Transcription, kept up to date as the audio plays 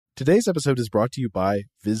Today's episode is brought to you by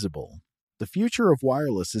Visible. The future of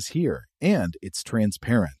wireless is here, and it's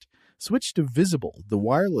transparent. Switch to Visible, the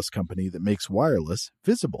wireless company that makes wireless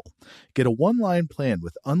visible. Get a one-line plan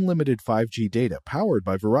with unlimited 5G data powered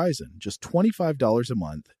by Verizon, just $25 a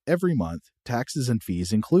month, every month, taxes and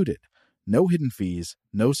fees included. No hidden fees,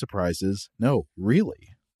 no surprises, no, really.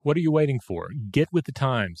 What are you waiting for? Get with the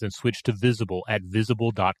times and switch to Visible at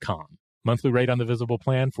Visible.com. Monthly rate on the Visible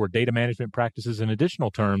plan for data management practices and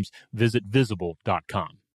additional terms, visit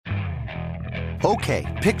Visible.com.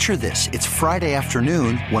 Okay, picture this. It's Friday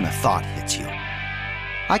afternoon when a thought hits you.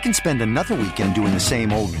 I can spend another weekend doing the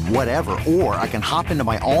same old whatever, or I can hop into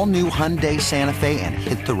my all-new Hyundai Santa Fe and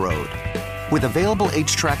hit the road. With available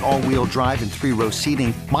H-Track all-wheel drive and 3-row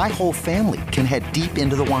seating, my whole family can head deep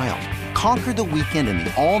into the wild. Conquer the weekend in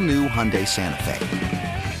the all-new Hyundai Santa Fe.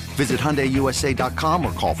 Visit HyundaiUSA.com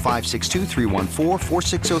or call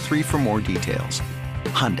 562-314-4603 for more details.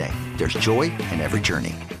 Hyundai, there's joy in every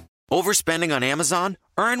journey. Overspending on Amazon?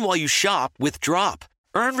 Earn while you shop with Drop.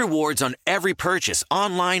 Earn rewards on every purchase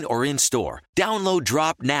online or in-store. Download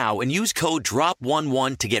Drop now and use code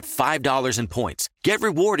DROP11 to get $5 in points. Get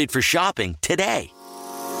rewarded for shopping today.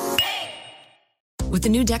 With the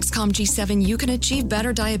new Dexcom G7, you can achieve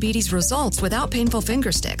better diabetes results without painful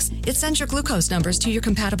finger sticks. It sends your glucose numbers to your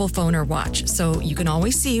compatible phone or watch, so you can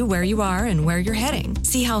always see where you are and where you're heading.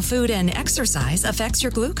 See how food and exercise affects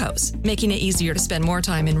your glucose, making it easier to spend more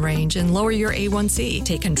time in range and lower your A1C.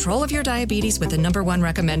 Take control of your diabetes with the #1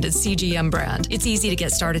 recommended CGM brand. It's easy to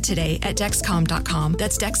get started today at Dexcom.com.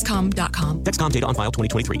 That's Dexcom.com. Dexcom data on file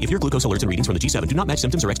 2023. If your glucose alerts and readings from the G7 do not match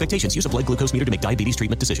symptoms or expectations, use a blood glucose meter to make diabetes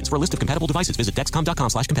treatment decisions. For a list of compatible devices, visit Dexcom.com/compatibility.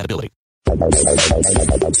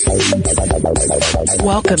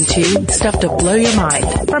 Welcome to Stuff to Blow Your Mind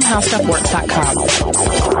from HowStuffWorks.com.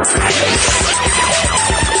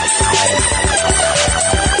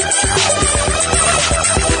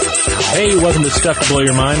 Hey, welcome to Stuff to Blow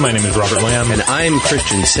Your Mind. My name is Robert Lamb. And I'm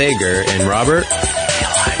Christian Sager. And Robert?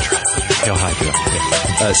 Hail Hydra.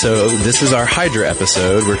 So this is our Hydra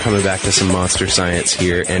episode. We're coming back to some monster science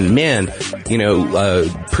here. And man,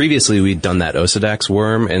 previously we'd done that Osedax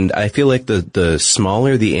worm, and I feel like the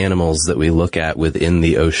smaller the animals that we look at within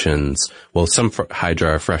the oceans, well, some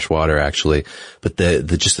Hydra are freshwater actually, but the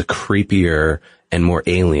creepier and more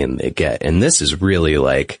alien they get. And this is really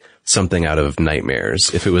like something out of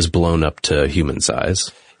nightmares if it was blown up to human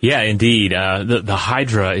size. Yeah, indeed. The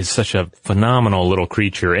Hydra is such a phenomenal little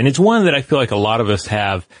creature, and it's one that I feel like a lot of us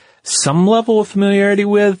have some level of familiarity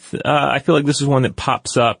with. I feel like this is one that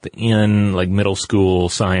pops up in like middle school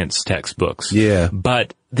science textbooks. Yeah.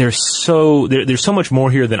 But there's so much more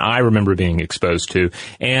here than I remember being exposed to,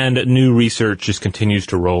 and new research just continues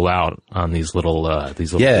to roll out on these little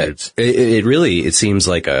birds. It really seems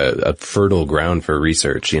like a fertile ground for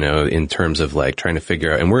research, in terms of like trying to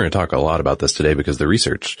figure out, and we're going to talk a lot about this today because the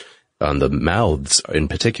research on the mouths in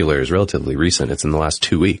particular is relatively recent. It's in the last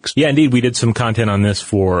 2 weeks. Yeah, indeed. We did some content on this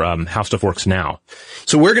for How Stuff Works Now.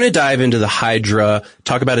 So we're going to dive into the Hydra,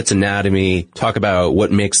 talk about its anatomy, talk about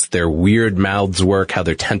what makes their weird mouths work, how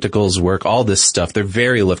their tentacles work, all this stuff. They're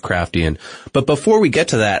very Lovecraftian. But before we get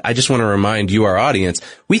to that, I just want to remind you, our audience,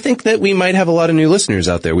 we think that we might have a lot of new listeners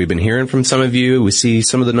out there. We've been hearing from some of you. We see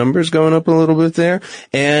some of the numbers going up a little bit there.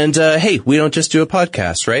 And hey, we don't just do a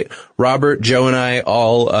podcast, right? Robert, Joe, and I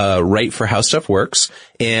all write for How Stuff Works,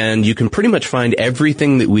 and you can pretty much find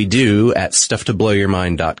everything that we do at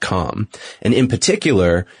StuffToBlowYourMind.com. And in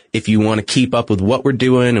particular, if you want to keep up with what we're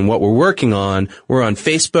doing and what we're working on, we're on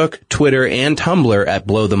Facebook, Twitter, and Tumblr at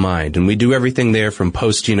Blow the Mind. And we do everything there from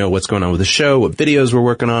post, what's going on with the show, what videos we're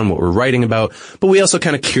working on, what we're writing about. But we also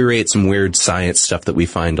kind of curate some weird science stuff that we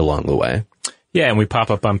find along the way. Yeah, and we pop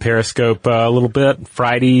up on Periscope a little bit,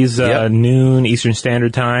 Fridays, noon, Eastern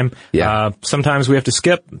Standard Time. Yeah. Sometimes we have to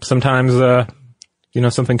skip. Sometimes,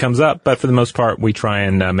 something comes up, but for the most part, we try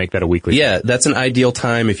and make that a weekly. Yeah, that's an ideal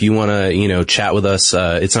time if you want to, chat with us.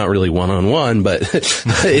 It's not really one-on-one, but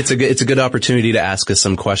it's a good opportunity to ask us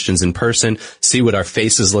some questions in person, see what our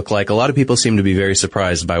faces look like. A lot of people seem to be very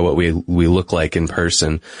surprised by what we look like in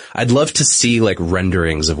person. I'd love to see like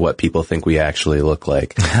renderings of what people think we actually look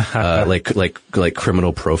like, like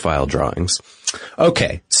criminal profile drawings.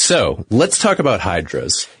 Okay, so let's talk about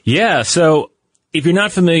Hydras. Yeah, so if you're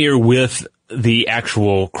not familiar with the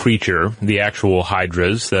actual creature, the actual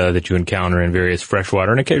hydras that you encounter in various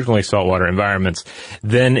freshwater and occasionally saltwater environments,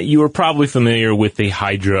 then you are probably familiar with the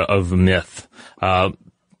Hydra of myth.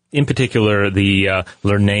 In particular, the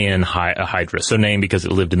Lernaean Hydra, so named because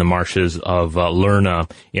it lived in the marshes of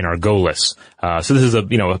Lerna in Argolis. So this is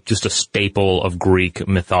just a staple of Greek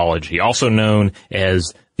mythology, also known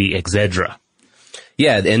as the Exedra.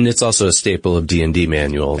 Yeah, and it's also a staple of D&D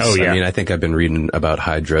manuals. Oh, yeah. I mean, I think I've been reading about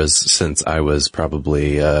hydras since I was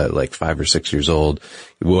probably like 5 or 6 years old,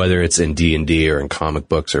 whether it's in D&D or in comic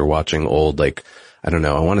books or watching old, like, I don't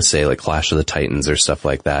know, I want to say like Clash of the Titans or stuff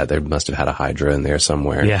like that. They must have had a hydra in there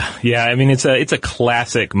somewhere. Yeah. I mean, it's a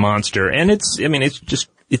classic monster, and it's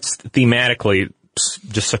thematically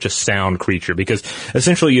just such a sound creature, because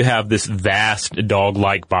essentially you have this vast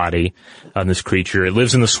dog-like body on this creature. It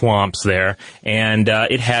lives in the swamps there, and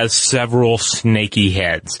it has several snaky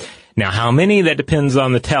heads. Now, how many? That depends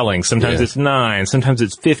on the telling. Sometimes it's 9, sometimes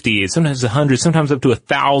it's 50, sometimes it's 100, sometimes up to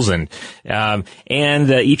 1,000. And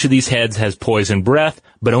each of these heads has poison breath,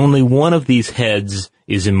 but only one of these heads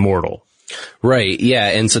is immortal. Right, yeah,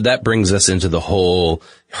 and so that brings us into the whole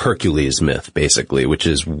Hercules myth, basically, which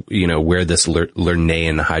is, where this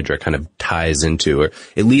Lernaean Hydra kind of ties into, or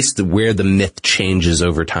at least where the myth changes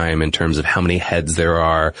over time in terms of how many heads there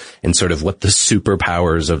are and sort of what the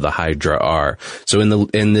superpowers of the Hydra are. So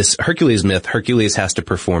in this Hercules myth, Hercules has to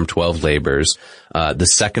perform 12 labors. The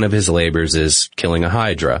second of his labors is killing a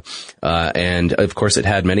Hydra. And of course it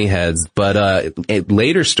had many heads, but in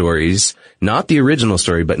later stories, not the original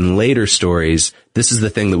story, but in later stories, this is the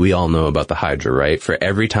thing that we all know about the Hydra, right? For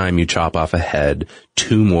every time you chop off a head,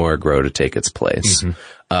 2 more grow to take its place.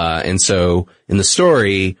 Mm-hmm. And so in the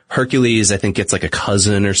story, Hercules, I think, gets like a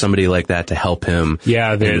cousin or somebody like that to help him.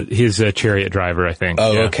 Yeah, his chariot driver, I think.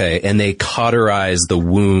 Oh, yeah. Okay. And they cauterize the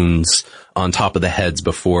wounds on top of the heads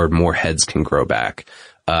before more heads can grow back.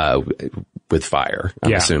 With fire,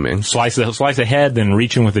 I'm assuming. Slice a head, then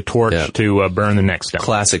reach in with a torch to burn the next stone.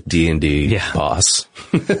 Classic D&D boss.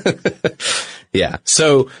 Yeah.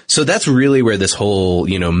 So that's really where this whole,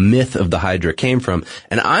 myth of the Hydra came from.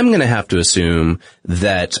 And I'm going to have to assume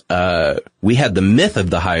that, we had the myth of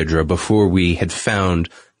the Hydra before we had found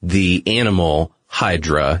the animal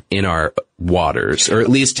Hydra in our waters, or at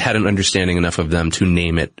least had an understanding enough of them to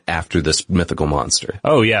name it after this mythical monster.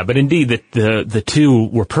 Oh yeah, but indeed the two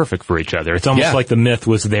were perfect for each other. It's almost like the myth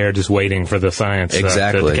was there just waiting for the science to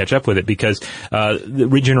catch up with it, because the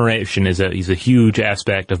regeneration is a huge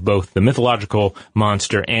aspect of both the mythological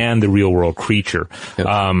monster and the real world creature.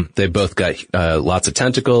 Yep. They both got lots of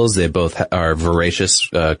tentacles. They both are voracious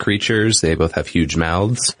creatures. They both have huge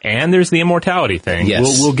mouths. And there's the immortality thing.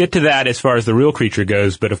 Yes. We'll get to that as far as the real creature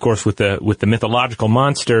goes, but of course with the mythological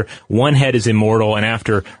monster, one head is immortal, and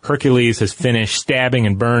after Hercules has finished stabbing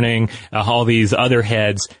and burning all these other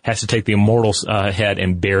heads, has to take the immortal head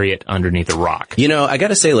and bury it underneath a rock. I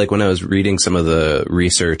gotta say, like, when I was reading some of the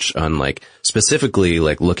research on, like, specifically,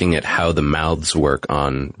 like, looking at how the mouths work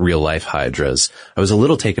on real-life hydras, I was a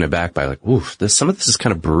little taken aback by, like, oof, some of this is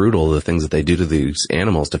kind of brutal, the things that they do to these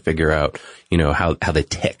animals to figure out, how they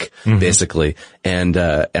tick, basically. And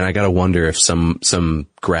I gotta wonder if some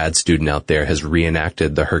grad student out there has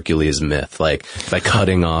reenacted the Hercules myth, like by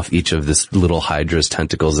cutting off each of this little Hydra's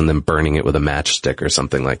tentacles and then burning it with a matchstick or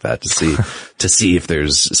something like that to see if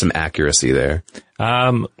there's some accuracy there.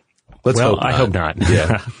 Let's hope not. I hope not.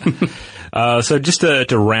 Yeah. So just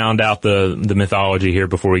to round out the mythology here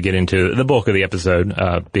before we get into the bulk of the episode,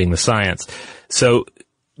 being the science. So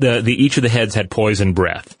each of the heads had poison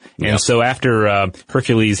breath. And so after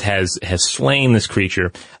Hercules has slain this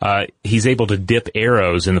creature, he's able to dip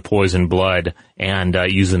arrows in the poison blood and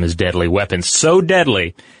use them as deadly weapons. So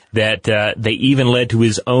deadly that they even led to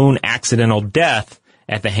his own accidental death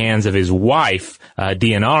at the hands of his wife,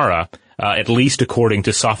 Deianira, at least according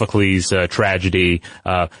to Sophocles' tragedy,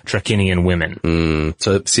 Trachinian Women.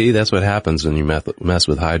 So see, that's what happens when you mess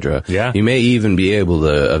with Hydra. Yeah. You may even be able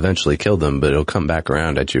to eventually kill them, but it'll come back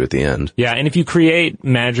around at you at the end. Yeah, and if you create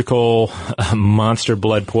magical monster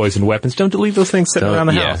blood poison weapons, don't leave those things sitting around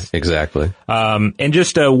the house. Yeah, exactly. And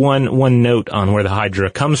just one note on where the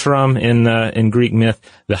Hydra comes from in Greek myth.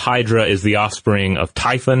 The Hydra is the offspring of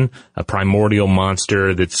Typhon, a primordial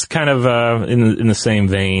monster that's kind of in the same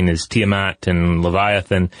vein as Tiamat and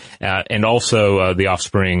Leviathan, and also the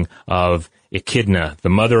offspring of Echidna, the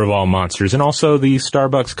mother of all monsters, and also the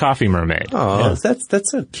Starbucks coffee mermaid. Oh, yeah.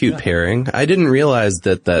 That's a cute pairing. I didn't realize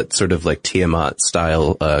that sort of like Tiamat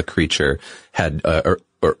style creature had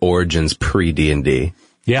origins pre D&D.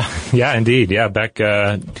 Yeah, indeed. Yeah, back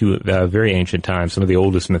to very ancient times, some of the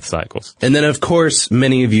oldest myth cycles. And then, of course,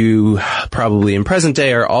 many of you probably in present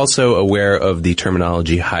day are also aware of the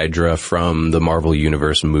terminology Hydra from the Marvel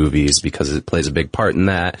Universe movies, because it plays a big part in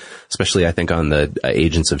that, especially, I think, on the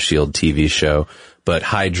Agents of S.H.I.E.L.D. TV show. But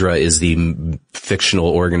Hydra is the fictional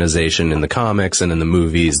organization in the comics and in the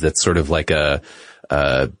movies that's sort of like a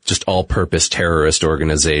just all-purpose terrorist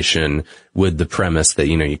organization with the premise that,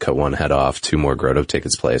 you cut one head off, two more grow to take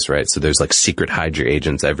its place, right? So there's like secret Hydra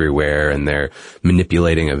agents everywhere, and they're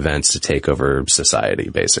manipulating events to take over society,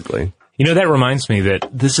 basically. That reminds me that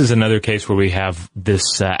this is another case where we have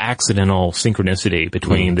this accidental synchronicity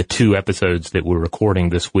between the two episodes that we're recording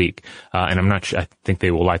this week. And I'm not sure, I think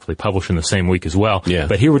they will likely publish in the same week as well. Yeah.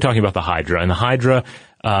 But here we're talking about the Hydra. And the Hydra,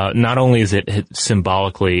 not only is it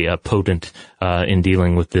symbolically potent in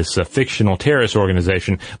dealing with this fictional terrorist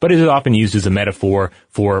organization, but it is often used as a metaphor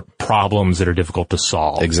for problems that are difficult to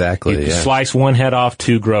solve. Exactly. You slice one head off,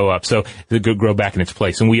 two grow up, so they grow back in its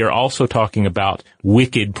place. And we are also talking about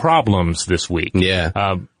wicked problems this week.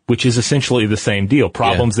 Yeah. Which is essentially the same deal.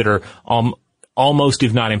 Problems that are almost,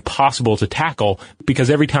 if not impossible to tackle, because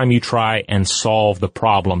every time you try and solve the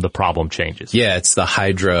problem changes. Yeah, it's the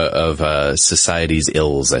Hydra of society's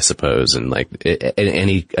ills, I suppose, and like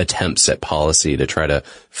any attempts at policy to try to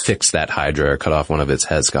fix that Hydra or cut off one of its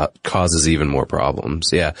heads causes even more problems.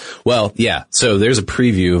 Yeah. Well, yeah. So there's a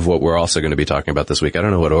preview of what we're also going to be talking about this week. I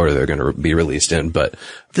don't know what order they're going to be released in, but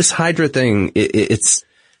this Hydra thing,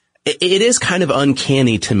 it is kind of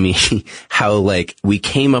uncanny to me how, like, we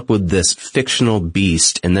came up with this fictional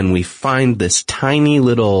beast and then we find this tiny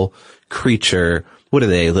little creature. What are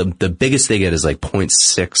they? The biggest they get is like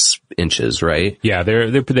 0.6 inches, right? Yeah,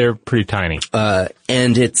 they're pretty tiny.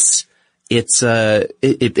 And it fits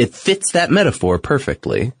that metaphor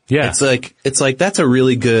perfectly. Yeah. It's like that's a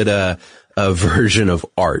really good, a version of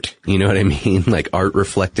art. You know what I mean? Like art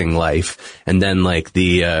reflecting life. And then like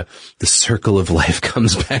the circle of life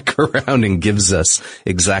comes back around and gives us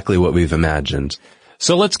exactly what we've imagined.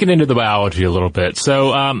 So let's get into the biology a little bit.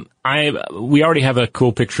 So, we already have a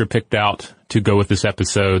cool picture picked out to go with this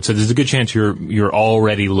episode. So there's a good chance you're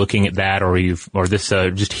already looking at that, or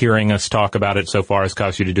just hearing us talk about it so far has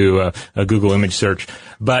caused you to do a Google image search.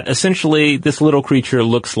 But essentially, this little creature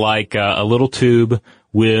looks like a little tube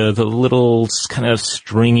with a little kind of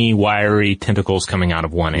stringy, wiry tentacles coming out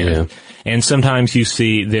of one end. Yeah. And sometimes you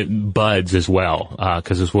see the buds as well,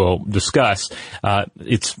 because as we'll discuss,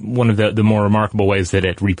 it's one of the more remarkable ways that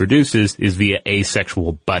it reproduces is via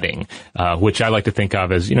asexual budding, which I like to think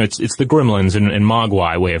of as, it's the Gremlins and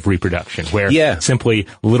Mogwai way of reproduction, where simply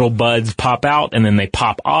little buds pop out and then they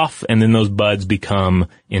pop off and then those buds become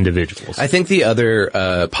individuals. I think the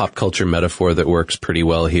other pop culture metaphor that works pretty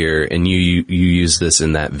well here, and you use this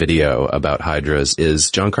in that video about hydras,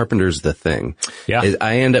 is John Carpenter's The Thing. Yeah.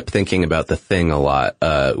 I end up thinking about The Thing a lot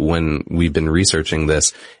when we've been researching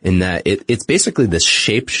this, in that it's basically this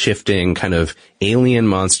shape-shifting kind of alien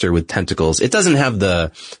monster with tentacles. It doesn't have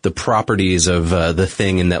the properties of The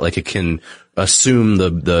Thing in that, like, it can assume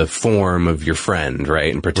the form of your friend,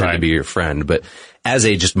 right, and pretend to be your friend, but as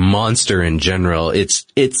a just monster in general, it's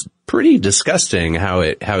pretty disgusting how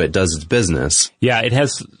it does its business. Yeah, it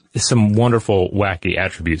has some wonderful, wacky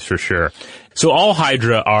attributes for sure. So all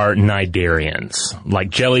Hydra are cnidarians, like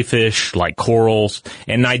jellyfish, like corals,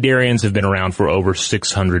 and cnidarians have been around for over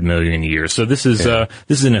 600 million years. So this is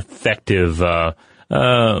an effective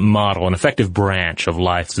model, an effective branch of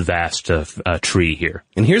life's vast tree here.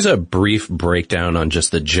 And here's a brief breakdown on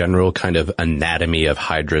just the general kind of anatomy of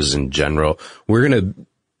hydras in general. We're going to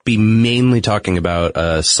be mainly talking about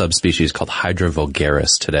a subspecies called Hydra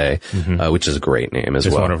vulgaris today, which is a great name as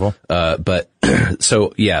well. It's wonderful. But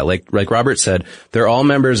so yeah, like Robert said, they're all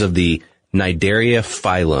members of the Cnidaria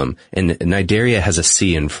phylum, and Cnidaria has a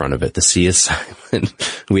C in front of it. The C is silent.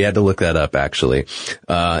 We had to look that up, actually.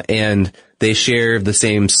 And they share the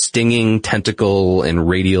same stinging, tentacle, and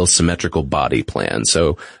radial symmetrical body plan.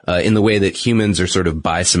 So, in the way that humans are sort of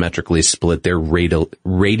bisymmetrically split, they're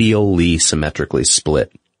radially symmetrically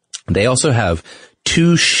split. They also have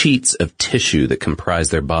two sheets of tissue that comprise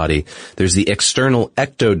their body. There's the external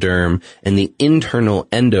ectoderm and the internal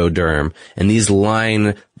endoderm, and these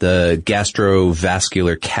line the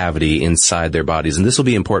gastrovascular cavity inside their bodies. And this will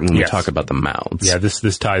be important when we talk about the mouths. Yeah,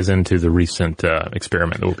 this ties into the recent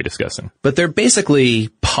experiment that we'll be discussing. But they're basically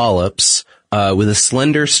polyps with a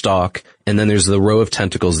slender stalk, and then there's the row of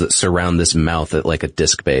tentacles that surround this mouth at like a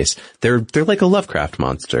disc base. They're like a Lovecraft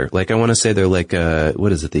monster. Like, I want to say they're like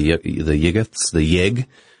what is it, the Yiggoths? The Yig?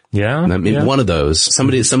 Yeah. I mean, one of those. Some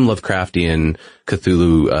Lovecraftian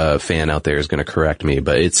Cthulhu fan out there is going to correct me,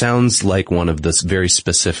 but it sounds like one of the very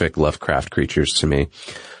specific Lovecraft creatures to me.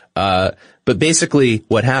 But basically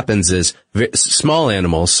what happens is small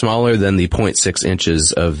animals, smaller than the 0.6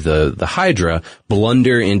 inches of the Hydra,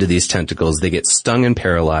 blunder into these tentacles. They get stung and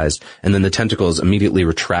paralyzed, and then the tentacles immediately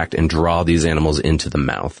retract and draw these animals into the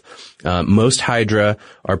mouth. Most Hydra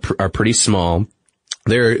are pretty small.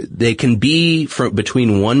 They can be from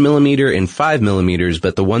between 1 millimeter and 5 millimeters,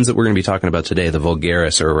 but the ones that we're going to be talking about today, the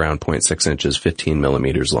vulgaris, are around 0.6 inches, 15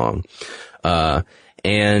 millimeters long.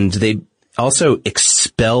 And they also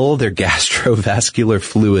expel their gastrovascular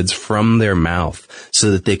fluids from their mouth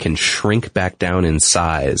so that they can shrink back down in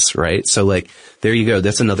size, right? So like, there you go.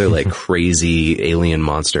 That's another like crazy alien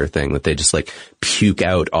monster thing that they just like puke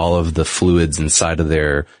out all of the fluids inside of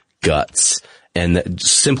their guts, and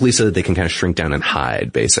simply so that they can kind of shrink down and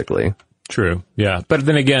hide, basically. True. Yeah. But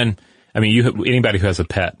then again, I mean, anybody who has a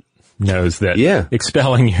pet knows that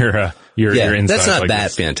expelling your insides. That's not like that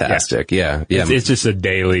this, fantastic. Yeah. It's just a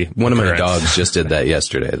daily One of my dogs just did that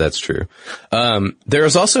yesterday. That's true. There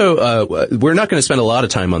is also, we're not going to spend a lot of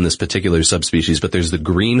time on this particular subspecies, but there's the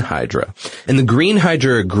green hydra. And the green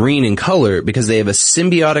hydra are green in color because they have a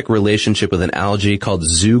symbiotic relationship with an algae called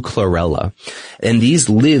Zoochlorella. And these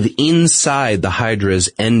live inside the hydra's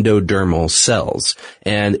endodermal cells.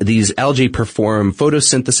 And these algae perform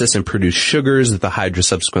photosynthesis and produce sugars that the hydra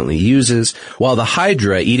subsequently uses, while the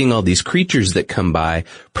hydra, eating all these creatures that come by,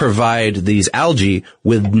 provide these algae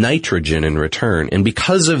with nitrogen in return. And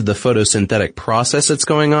because of the photosynthetic process that's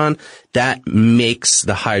going on, that makes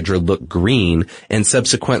the hydra look green, and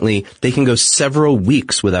subsequently they can go several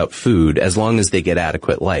weeks without food as long as they get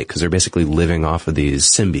adequate light, because they're basically living off of these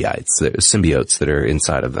symbiotes that are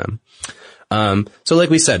inside of them. So like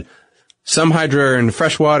we said, some hydra are in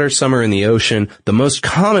freshwater, some are in the ocean. The most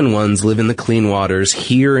common ones live in the clean waters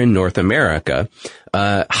here in North America.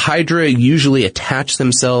 Hydra usually attach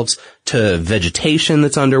themselves to vegetation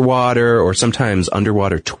that's underwater, or sometimes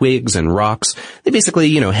underwater twigs and rocks. They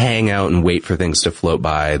basically, hang out and wait for things to float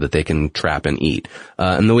by that they can trap and eat.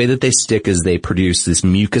 And the way that they stick is they produce this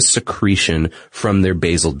mucus secretion from their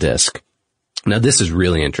basal disc. Now, this is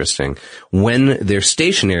really interesting. When they're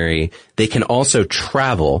stationary, they can also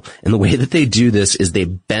travel, and the way that they do this is they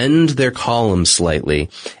bend their column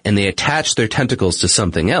slightly, and they attach their tentacles to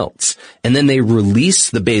something else, and then they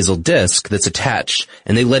release the basal disc that's attached,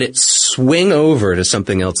 and they let it swing over to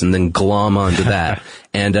something else and then glom onto that.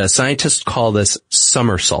 And scientists call this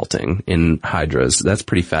somersaulting in hydras. That's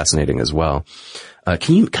pretty fascinating as well.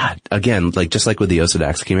 Again, just like with the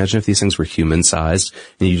Osedax, can you imagine if these things were human-sized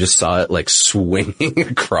and you just saw it swinging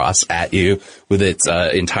across at you with its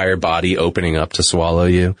entire body opening up to swallow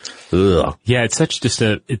you? Ugh. Yeah, it's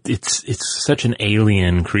such an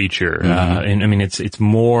alien creature. And I mean, it's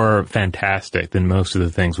more fantastic than most of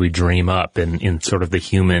the things we dream up in sort of the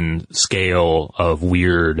human scale of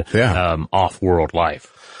weird, off-world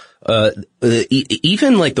life.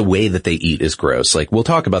 Even the way that they eat is gross. We'll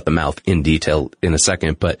talk about the mouth in detail in a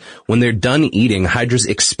second, but when they're done eating, hydras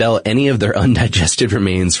expel any of their undigested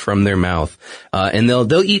remains from their mouth. And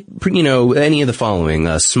they'll eat, any of the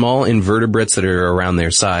following, small invertebrates that are around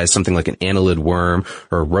their size, something like an annelid worm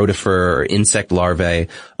or a rotifer or insect larvae.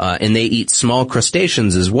 And they eat small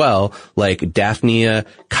crustaceans as well, like Daphnia,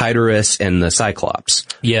 Chitorus, and the Cyclops.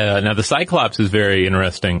 Yeah. Now the Cyclops is very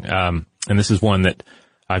interesting. And this is one that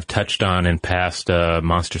I've touched on in past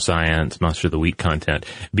Monster Science, Monster of the Week content,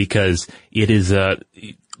 because it is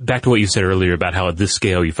back to what you said earlier about how at this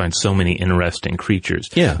scale you find so many interesting creatures.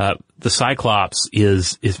 Yeah. The Cyclops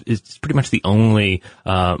is pretty much the only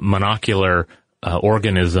monocular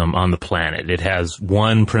organism on the planet. It has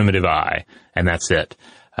one primitive eye, and that's it.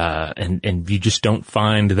 And you just don't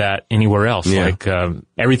find that anywhere else. Yeah.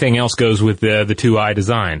 Everything else goes with the 2-eye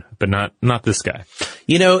design, but not this guy.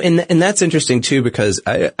 And that's interesting too, because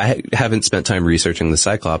I haven't spent time researching the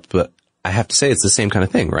Cyclops, but I have to say it's the same kind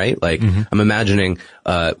of thing, right? I'm imagining,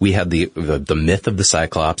 we had the myth of the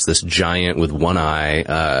Cyclops, this giant with one eye,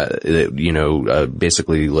 that,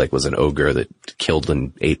 basically was an ogre that killed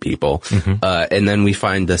and ate people. And then we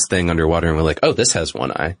find this thing underwater and we're like, oh, this has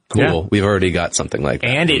one eye. Cool. Yeah. We've already got something like that.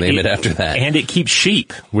 And we'll name it after that. And it keeps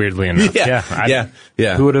sheep, weirdly enough. Yeah.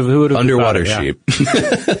 Who would have underwater sheep.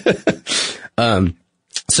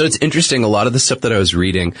 So it's interesting. A lot of the stuff that I was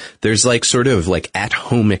reading, there's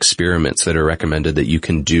at-home experiments that are recommended that you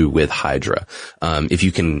can do with hydra. If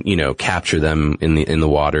you can, capture them in the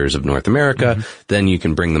waters of North America, then you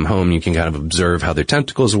can bring them home. You can kind of observe how their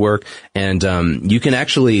tentacles work. And, you can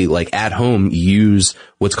actually, at home, use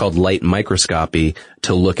what's called light microscopy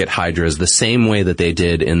to look at hydras the same way that they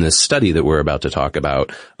did in this study that we're about to talk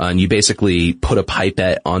about. And you basically put a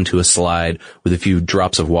pipette onto a slide with a few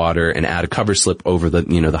drops of water and add a cover slip over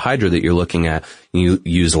the hydra that you're looking at. You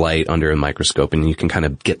use light under a microscope and you can kind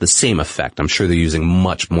of get the same effect. I'm sure they're using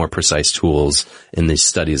much more precise tools in these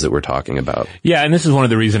studies that we're talking about. Yeah, and this is one of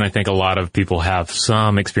the reasons I think a lot of people have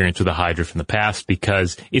some experience with a hydra from the past,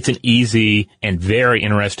 because it's an easy and very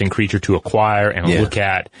interesting creature to acquire and look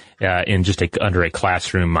at in just under a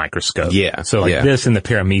classroom microscope. Yeah. So like this and the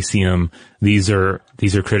paramecium, these are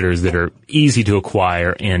critters that are easy to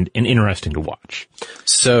acquire and interesting to watch.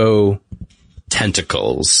 So,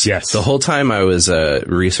 tentacles. Yes. The whole time I was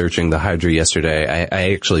researching the hydra yesterday,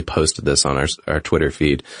 I actually posted this on our Twitter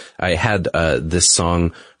feed. I had this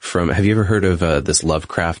song from, have you ever heard of this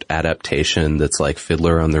Lovecraft adaptation that's like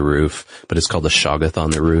Fiddler on the Roof, but it's called The Shoggoth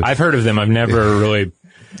on the Roof? I've heard of them. I've never really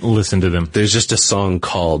listened to them. There's just a song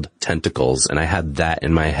called Tentacles, and I had that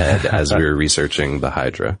in my head as we were researching the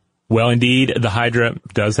hydra. Well, indeed, the hydra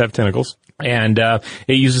does have tentacles, and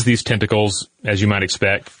it uses these tentacles, as you might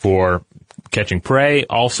expect, for catching prey,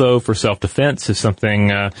 also for self-defense if something,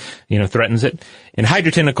 threatens it. And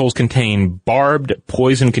hydra tentacles contain barbed,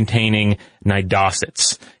 poison-containing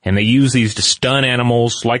nidocets. And they use these to stun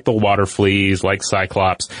animals like the water fleas, like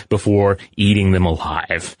cyclops, before eating them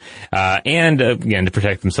alive. And again, to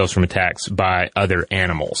protect themselves from attacks by other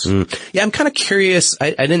animals. Yeah, I'm kind of curious.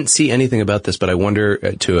 I didn't see anything about this, but I wonder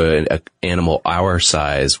to an animal our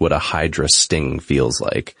size what a hydra sting feels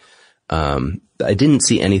like. I didn't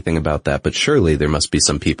see anything about that, but surely there must be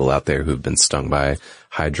some people out there who've been stung by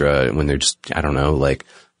hydra when they're just, I don't know, like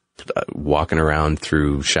walking around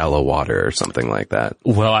through shallow water or something like that.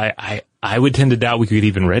 Well, I would tend to doubt we could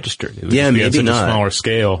even register it. It would Yeah, be maybe on such not. a smaller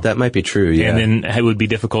scale. That might be true, yeah. And then it would be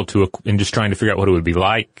difficult in just trying to figure out what it would be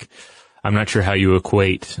like. I'm not sure how you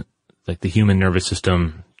equate like the human nervous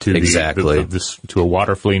system to to a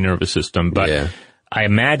water flea nervous system, but I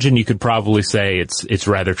imagine you could probably say it's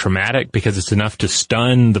rather traumatic because it's enough to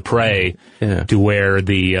stun the prey to where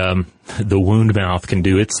the wound mouth can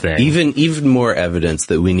do its thing. Even more evidence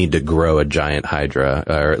that we need to grow a giant hydra,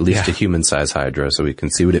 or at least a human-sized hydra, so we can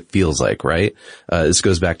see what it feels like, right? This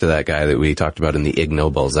goes back to that guy that we talked about in the Ig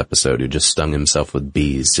Nobels episode who just stung himself with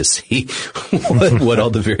bees to see what all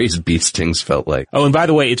the various bee stings felt like. Oh, and by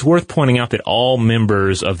the way, it's worth pointing out that all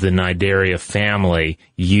members of the Cnidaria family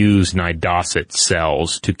use nidocet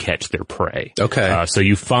cells to catch their prey. Okay. So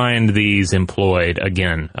you find these employed,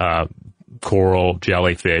 again, coral,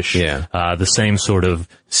 jellyfish, the same sort of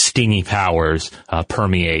stingy powers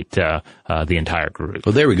permeate the entire group.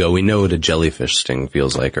 Well, there we go. We know what a jellyfish sting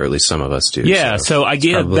feels like, or at least some of us do. Yeah, so I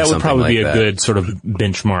get that would probably be a good sort of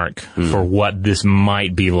benchmark for what this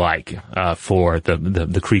might be like for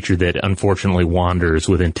the creature that unfortunately wanders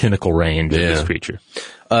within tentacle range of this creature.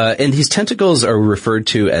 And these tentacles are referred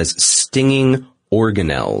to as stinging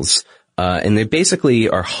organelles. And they basically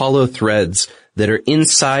are hollow threads that are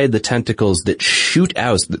inside the tentacles that shoot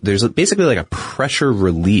out. There's basically like a pressure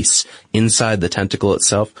release inside the tentacle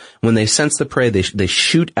itself. When they sense the prey, they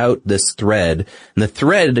shoot out this thread, and the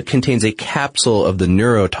thread contains a capsule of the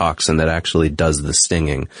neurotoxin that actually does the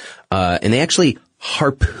stinging. And they actually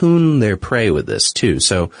harpoon their prey with this too.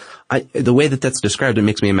 So the way that that's described, it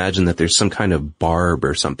makes me imagine that there's some kind of barb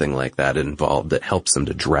or something like that involved that helps them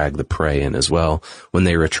to drag the prey in as well when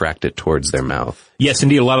they retract it towards their mouth. Yes,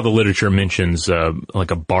 indeed. A lot of the literature mentions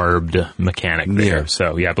like a barbed mechanic there. Yeah.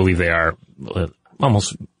 So yeah, I believe they are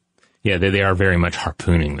they are very much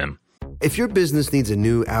harpooning them. If your business needs a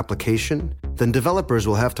new application, then developers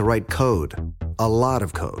will have to write code, a lot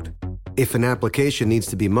of code. If an application needs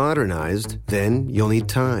to be modernized, then you'll need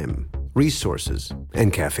time, resources,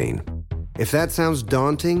 and caffeine. If that sounds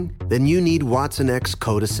daunting, then you need Watson X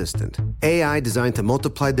Code Assistant, AI designed to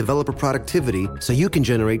multiply developer productivity so you can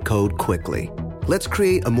generate code quickly. Let's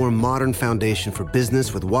create a more modern foundation for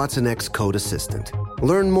business with Watson X Code Assistant.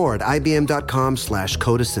 Learn more at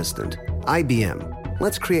ibm.com/code assistant. IBM.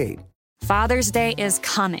 Let's create. Father's Day is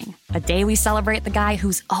coming, a day we celebrate the guy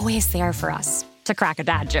who's always there for us. To crack a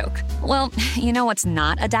dad joke. Well, you know what's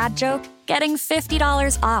not a dad joke? Getting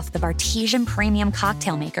 $50 off the Bartesian Premium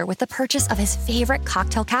Cocktail Maker with the purchase of his favorite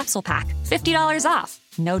cocktail capsule pack. $50 off.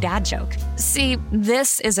 No dad joke. See,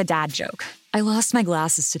 this is a dad joke. I lost my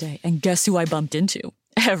glasses today, and guess who I bumped into?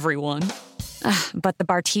 Everyone. But the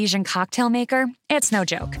Bartesian Cocktail Maker, it's no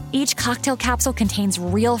joke. Each cocktail capsule contains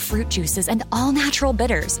real fruit juices and all-natural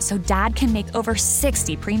bitters, so Dad can make over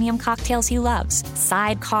 60 premium cocktails he loves.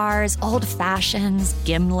 Sidecars, old fashions,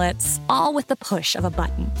 gimlets, all with the push of a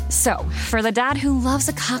button. So, for the dad who loves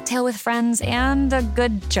a cocktail with friends and a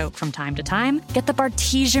good joke from time to time, get the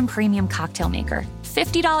Bartesian Premium Cocktail Maker.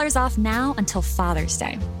 $50 off now until Father's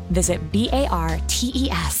Day. Visit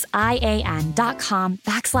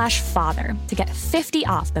BARTESIAN.com/father to get 50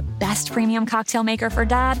 off the best premium cocktail maker for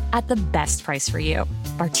dad at the best price for you.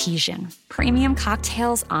 Bartesian, premium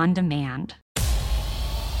cocktails on demand.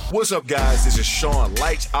 What's up, guys? This is Sean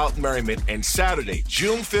Lights Out Merriman, and Saturday,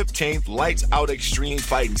 June 15th, Lights Out Extreme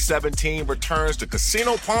Fighting 17 returns to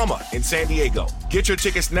Casino Palma in San Diego. Get your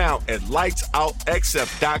tickets now at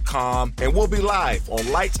lightsoutxf.com, and we'll be live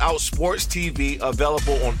on Lights Out Sports TV,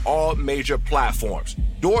 available on all major platforms.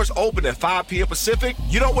 Doors open at 5 p.m. Pacific.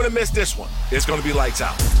 You don't want to miss this one. It's going to be lights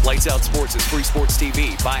out. Lights Out Sports is free sports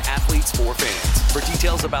TV by athletes for fans. For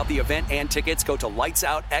details about the event and tickets, go to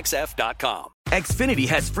lightsoutxf.com. Xfinity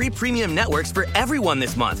has free premium networks for everyone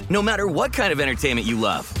this month, no matter what kind of entertainment you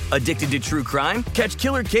love. Addicted to true crime? Catch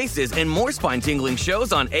killer cases and more spine-tingling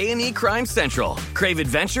shows on A&E Crime Central. Crave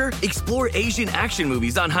adventure? Explore Asian action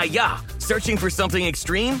movies on Hi-Ya. Searching for something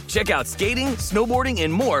extreme? Check out skating, snowboarding,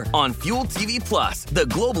 and more on Fuel TV Plus, the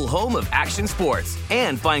global home of action sports.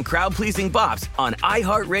 And find crowd-pleasing bops on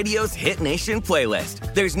iHeartRadio's Hit Nation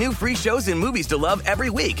playlist. There's new free shows and movies to love every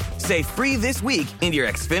week. Say free this week in your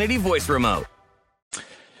Xfinity voice remote.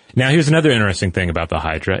 Now, here's another interesting thing about the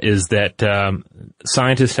Hydra is that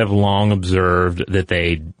scientists have long observed that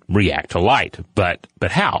they react to light. But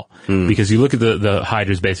how? Because you look at the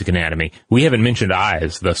Hydra's basic anatomy. We haven't mentioned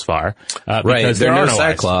eyes thus far. Right, there are no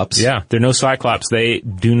cyclops. Eyes. Yeah, there are no cyclops. They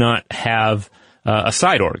do not have a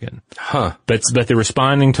sight organ. Huh. But they're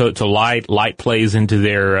responding to light. Light plays into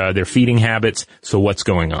their feeding habits. So what's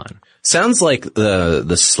going on? Sounds like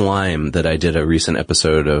the slime that I did a recent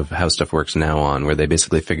episode of How Stuff Works Now on, where they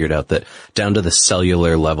basically figured out that down to the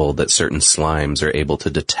cellular level that certain slimes are able to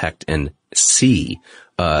detect and see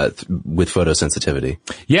with photosensitivity.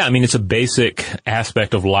 Yeah, I mean, it's a basic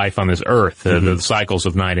aspect of life on this earth, the cycles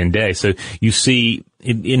of night and day. So you see,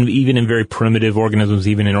 even in very primitive organisms,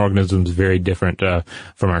 even in organisms very different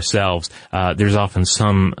from ourselves, there's often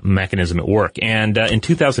some mechanism at work. And in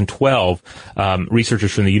 2012,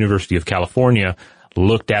 researchers from the University of California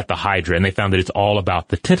looked at the Hydra, and they found that it's all about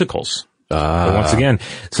the tentacles. But once again,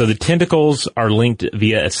 so the tentacles are linked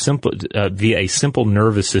via a simple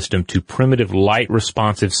nervous system to primitive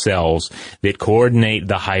light-responsive cells that coordinate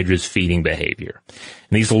the Hydra's feeding behavior.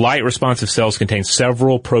 And these light-responsive cells contain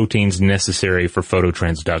several proteins necessary for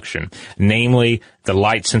phototransduction, namely the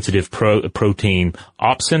light-sensitive protein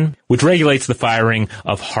opsin, which regulates the firing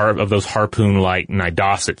of those harpoon-like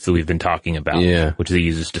nidosits that we've been talking about, which it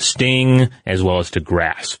uses to sting as well as to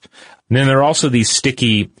grasp. And then there are also these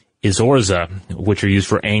sticky Isorza, which are used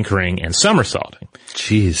for anchoring and somersaulting.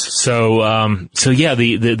 Jeez. So yeah,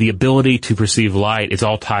 the ability to perceive light is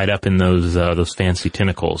all tied up in those fancy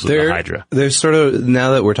tentacles of the Hydra. There's sort of,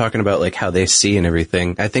 now that we're talking about like how they see and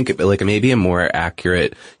everything, I think like maybe a more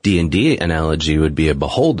accurate D&D analogy would be a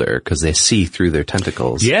beholder, because they see through their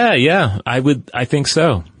tentacles. Yeah. I think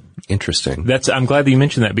so. Interesting. I'm glad that you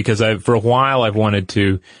mentioned that, because for a while I've wanted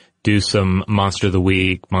to do some Monster of the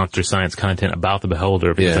Week, Monster Science content about the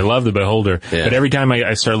Beholder, because I love the Beholder. Yeah. But every time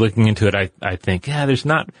I start looking into it, I think,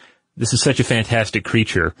 this is such a fantastic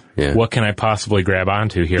creature. Yeah. What can I possibly grab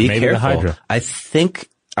onto here? Maybe careful. The Hydra. I think,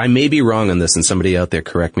 I may be wrong on this, and somebody out there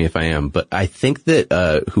correct me if I am, but I think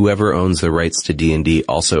that whoever owns the rights to D&D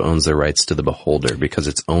also owns the rights to the Beholder, because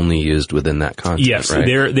it's only used within that content. Yes, right?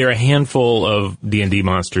 there are a handful of D&D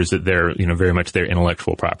monsters that they're very much their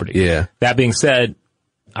intellectual property. Yeah. That being said,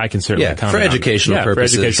 I can certainly comment for educational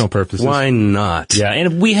purposes. For educational purposes. Why not? Yeah,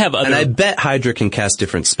 and we have other... And I bet Hydra can cast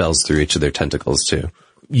different spells through each of their tentacles too.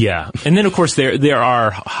 Yeah. And then of course there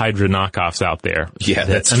are Hydra knockoffs out there. Yeah,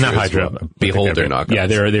 that's true. Not Hydra. Beholder knockoffs. Yeah,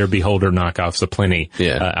 there are Beholder knockoffs aplenty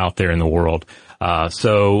out there in the world.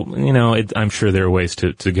 So, I'm sure there are ways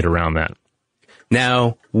to get around that.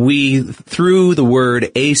 Now, we threw the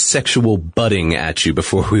word asexual budding at you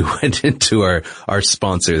before we went into our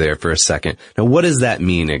sponsor there for a second. Now, what does that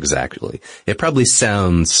mean exactly? It probably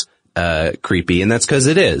sounds creepy, and that's because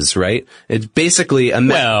it is, right? It's basically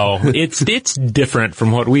it's different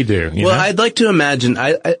from what we do. You know? I'd like to imagine,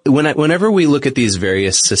 whenever we look at these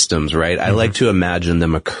various systems, right, I like to imagine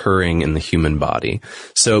them occurring in the human body.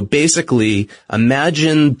 So basically,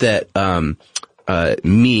 imagine that,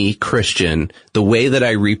 me, Christian, the way that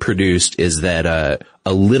I reproduced is that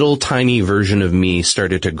a little tiny version of me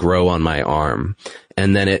started to grow on my arm.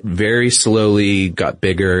 And then it very slowly got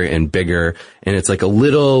bigger and bigger. And it's like a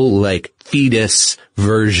little, like, fetus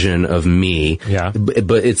version of me. Yeah.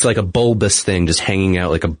 But it's like a bulbous thing just hanging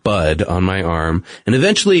out like a bud on my arm. And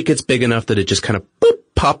eventually it gets big enough that it just kind of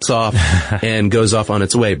pops off and goes off on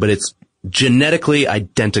its way. But it's genetically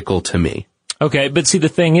identical to me. Okay. But see, the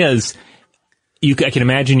thing is, I can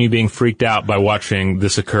imagine you being freaked out by watching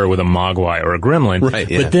this occur with a mogwai or a gremlin. Right,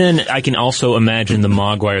 yeah. But then I can also imagine the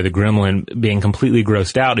mogwai or the gremlin being completely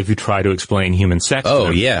grossed out if you try to explain human sex. Oh,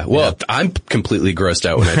 yeah. Well, I'm completely grossed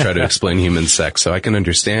out when I try to explain human sex, so I can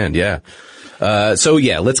understand, yeah. So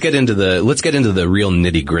yeah, let's get into the real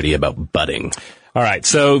nitty-gritty about budding. All right,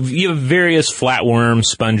 so you have various flatworms,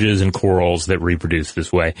 sponges, and corals that reproduce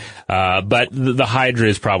this way. But the hydra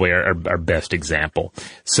is probably our best example.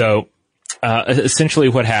 So essentially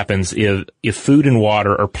what happens is if food and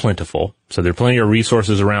water are plentiful, so there are plenty of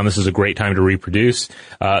resources around, this is a great time to reproduce,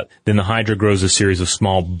 then the hydra grows a series of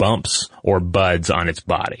small bumps or buds on its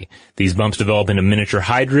body. These bumps develop into miniature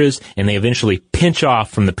hydras, and they eventually pinch off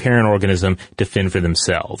from the parent organism to fend for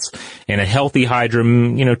themselves. And a healthy hydra,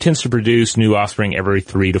 tends to produce new offspring every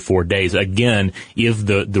 3 to 4 days, again, if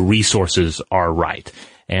the resources are right.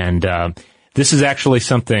 And this is actually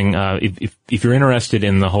something, if you're interested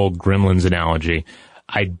in the whole gremlins analogy,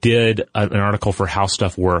 I did an article for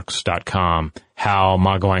HowStuffWorks.com, how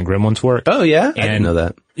mogwai and gremlins work. Oh, yeah? I didn't know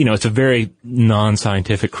that. It's a very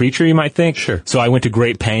non-scientific creature, you might think. Sure. So I went to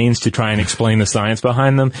great pains to try and explain the science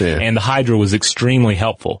behind them. Yeah. And the hydra was extremely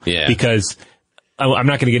helpful. Yeah. Because, I'm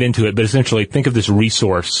not going to get into it, but essentially think of this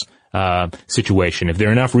resource situation. If there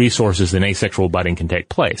are enough resources, then asexual budding can take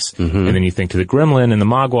place. Mm-hmm. And then you think to the gremlin and the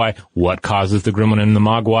mogwai, what causes the gremlin and the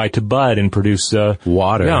mogwai to bud and produce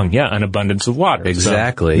water? Young? Yeah, an abundance of water.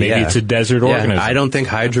 Exactly. So maybe it's a desert organism. I don't think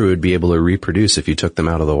hydra would be able to reproduce if you took them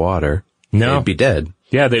out of the water. No, they'd be dead.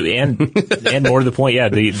 Yeah, and more to the point, yeah,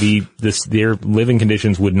 their living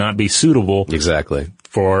conditions would not be suitable. Exactly.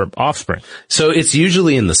 For offspring. So it's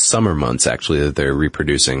usually in the summer months, actually, that they're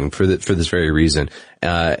reproducing for this very reason.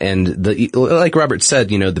 And like Robert said,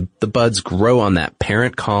 the buds grow on that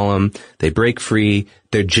parent column. They break free.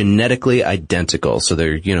 They're genetically identical. So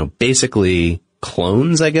they're, basically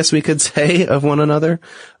clones, I guess we could say, of one another.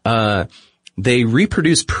 They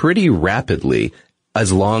reproduce pretty rapidly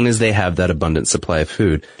as long as they have that abundant supply of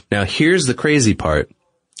food. Now, here's the crazy part.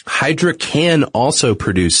 Hydra can also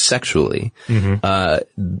produce sexually, but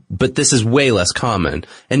this is way less common.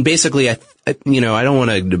 And basically, I don't want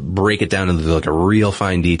to break it down into like a real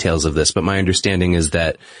fine details of this, but my understanding is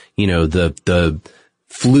that, the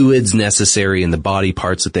fluids necessary in the body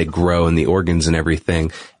parts that they grow and the organs and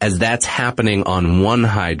everything, as that's happening on one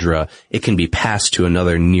hydra, it can be passed to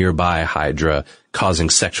another nearby hydra, causing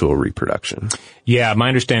sexual reproduction. Yeah, my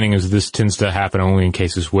understanding is this tends to happen only in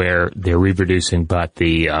cases where they're reproducing, but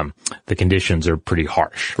the conditions are pretty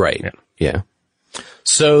harsh. Right. Yeah.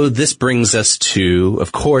 So this brings us to,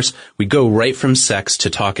 of course, we go right from sex to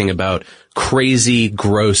talking about crazy,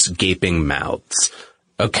 gross, gaping mouths.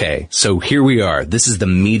 Okay, so here we are. This is the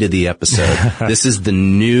meat of the episode. This is the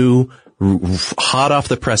new, hot off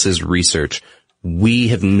the presses research. We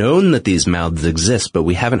have known that these mouths exist, but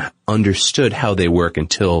we haven't understood how they work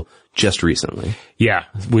until just recently. Yeah.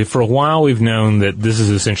 For a while, we've known that this is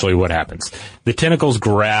essentially what happens. The tentacles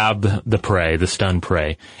grab the prey, the stunned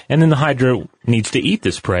prey, and then the hydra needs to eat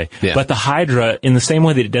this prey. Yeah. But the hydra, in the same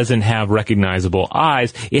way that it doesn't have recognizable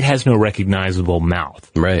eyes, it has no recognizable mouth.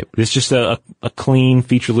 Right. It's just a clean,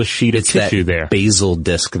 featureless sheet of tissue there. Basal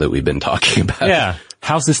disc that we've been talking about. Yeah.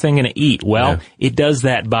 How's this thing going to eat? Well, it does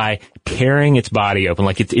that by tearing its body open.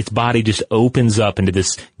 Like its body just opens up into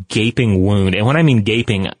this gaping wound. And when I mean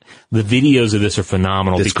gaping, the videos of this are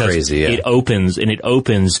phenomenal. It's because crazy, yeah. it opens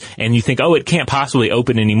and you think, oh, it can't possibly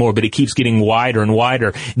open anymore, but it keeps getting wider and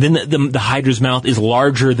wider. Then the hydra's mouth is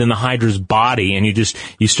larger than the hydra's body, and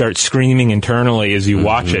you start screaming internally as you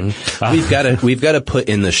watch it. We've got to put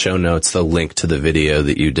in the show notes the link to the video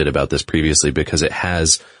that you did about this previously, because it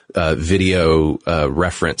has video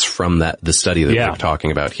reference from the study that we're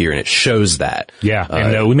talking about here, and it shows that. Yeah,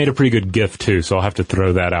 and we made a pretty good GIF too, so I'll have to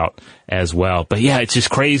throw that out as well. But yeah, it's just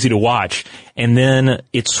crazy to watch. And then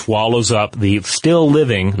it swallows up the still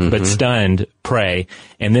living but stunned prey.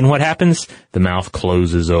 And then what happens? The mouth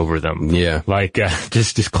closes over them. Yeah. Like,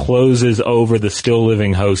 just closes over the still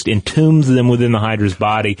living host, entombs them within the hydra's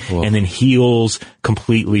body, and then heals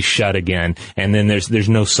completely shut again. And then there's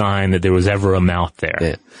no sign that there was ever a mouth there.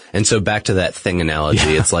 Yeah. And so back to that Thing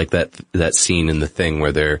analogy, it's like that scene in The Thing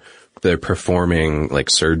where they're performing like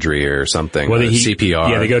surgery or something, CPR.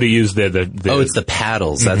 Yeah, they go to use the it's the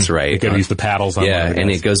paddles. That's right. They go to use the paddles on and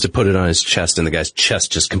it goes to put it on his chest, and the guy's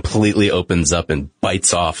chest just completely opens up and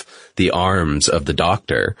bites off the arms of the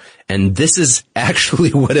doctor. And this is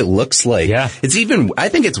actually what it looks like. Yeah. I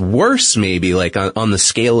think it's worse maybe, like on the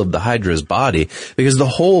scale of the hydra's body, because the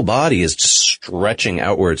whole body is just stretching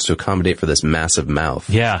outwards to accommodate for this massive mouth.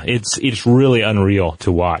 Yeah, it's really unreal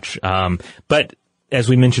to watch. But as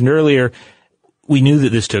we mentioned earlier, we knew that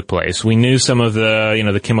this took place. We knew some of the,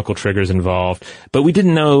 the chemical triggers involved, but we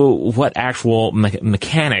didn't know what actual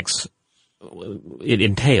mechanics it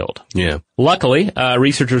entailed. Yeah. Luckily,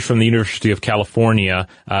 researchers from the University of California,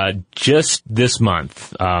 just this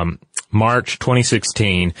month, March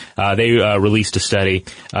 2016, they released a study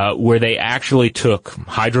where they actually took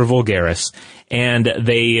Hydra vulgaris and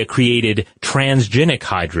they created transgenic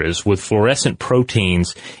hydras with fluorescent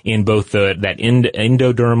proteins in both that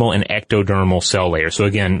endodermal and ectodermal cell layers. So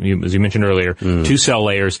again, as you mentioned earlier, 2 cell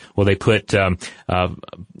layers. Well, they put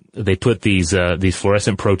these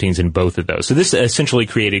fluorescent proteins in both of those. So this essentially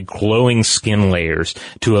created glowing skin layers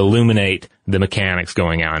to illuminate the mechanics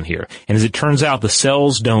going on here. And as it turns out, the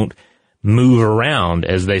cells don't move around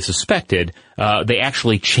as they suspected. They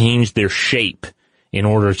actually changed their shape in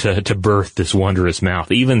order to birth this wondrous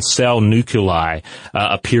mouth. Even cell nuclei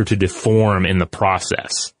appear to deform in the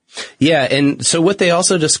process. Yeah, and so what they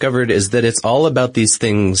also discovered is that it's all about these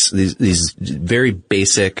things, these very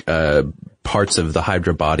basic parts of the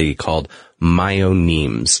Hydra body called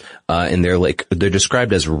myonemes, and they're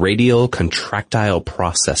described as radial contractile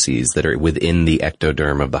processes that are within the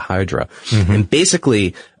ectoderm of the Hydra. Mm-hmm. And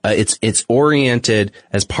basically, it's oriented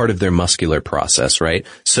as part of their muscular process, right?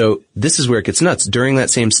 So this is where it gets nuts. During that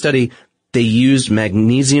same study, they used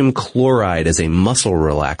magnesium chloride as a muscle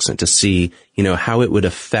relaxant to see, how it would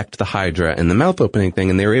affect the Hydra and the mouth opening thing,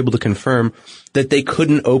 and they were able to confirm that they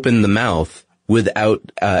couldn't open the mouth without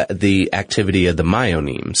the activity of the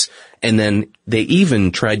myonemes. And then they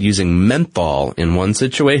even tried using menthol in one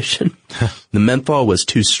situation. The menthol was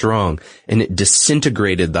too strong, and it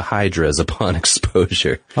disintegrated the hydras upon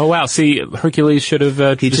exposure. Oh, wow. See, Hercules should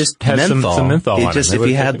have he just had menthol. Some menthol on if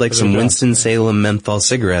he had some Winston-Salem menthol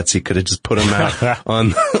cigarettes, he could have just put them out on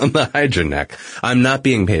the Hydra neck. I'm not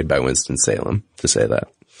being paid by Winston-Salem to say that.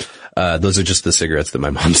 Those are just the cigarettes that my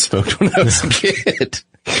mom smoked when I was a kid.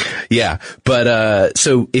 Yeah. But,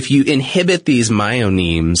 so if you inhibit these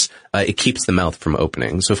myonemes, it keeps the mouth from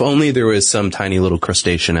opening. So if only there was some tiny little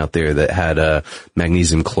crustacean out there that had a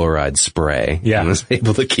magnesium chloride spray and was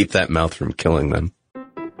able to keep that mouth from killing them.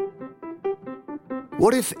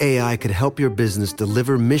 What if AI could help your business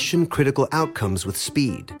deliver mission-critical outcomes with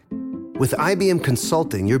speed? With IBM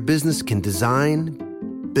Consulting, your business can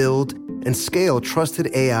design, build, and scale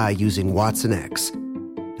trusted AI using Watson X,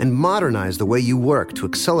 and modernize the way you work to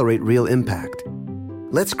accelerate real impact.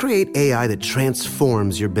 Let's create AI that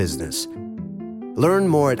transforms your business. Learn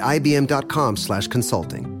more at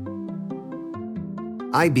ibm.com/consulting.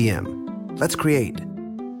 IBM. Let's create.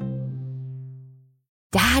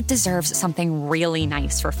 Dad deserves something really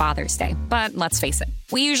nice for Father's Day, but let's face it,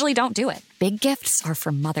 we usually don't do it. Big gifts are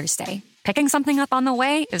for Mother's Day. Picking something up on the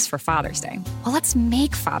way is for Father's Day. Well, let's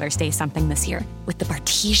make Father's Day something this year with the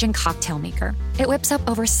Bartesian Cocktail Maker. It whips up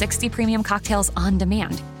over 60 premium cocktails on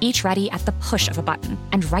demand, each ready at the push of a button.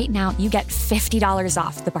 And right now, you get $50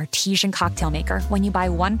 off the Bartesian Cocktail Maker when you buy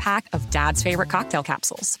 1 pack of Dad's favorite cocktail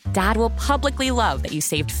capsules. Dad will publicly love that you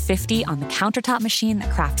saved $50 on the countertop machine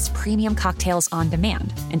that crafts premium cocktails on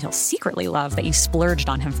demand. And he'll secretly love that you splurged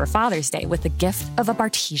on him for Father's Day with the gift of a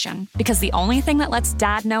Bartesian. Because the only thing that lets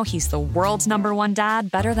Dad know he's the world's #1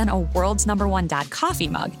 dad better than a world's #1 dad coffee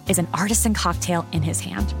mug is an artisan cocktail in his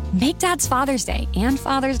hand. Make Dad's Father's Day and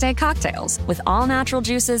Father's Day cocktails with all natural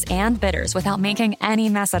juices and bitters without making any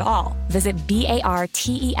mess at all. Visit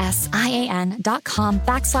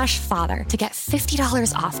BARTESIAN.com/father to get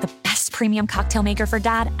 $50 off the best premium cocktail maker for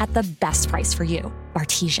Dad at the best price for you.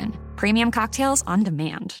 Bartesian. Premium cocktails on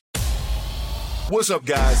demand. What's up,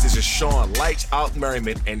 guys? This is Sean Lights Out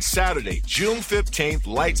Merriman, and Saturday, June 15th,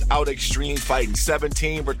 Lights Out Extreme Fighting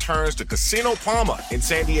 17 returns to Casino Palma in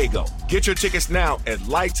San Diego. Get your tickets now at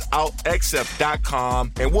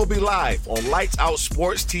lightsoutxf.com, and we'll be live on Lights Out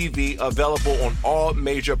Sports TV, available on all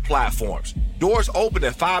major platforms. Doors open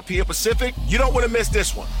at 5 p.m. Pacific. You don't want to miss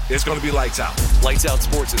this one. It's going to be lights out. Lights Out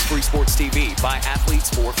Sports is free sports TV by athletes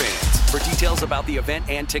for fans. For details about the event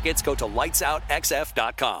and tickets, go to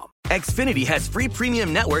lightsoutxf.com. Xfinity has free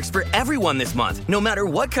premium networks for everyone this month, no matter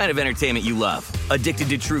what kind of entertainment you love. Addicted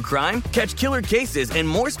to true crime? Catch killer cases and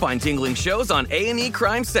more spine-tingling shows on A&E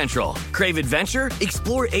Crime Central. Crave adventure?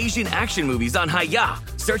 Explore Asian action movies on Hi-YAH.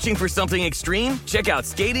 Searching for something extreme? Check out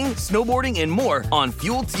skating, snowboarding, and more on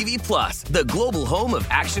Fuel TV Plus, the global home of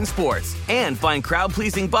action sports. And find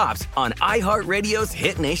crowd-pleasing bops on iHeartRadio's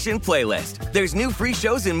Hit Nation playlist. There's new free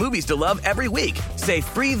shows and movies to love every week. Say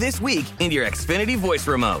free this week in your Xfinity voice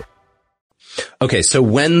remote. Okay, so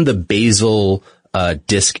when the basal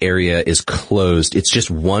disc area is closed, it's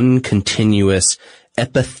just one continuous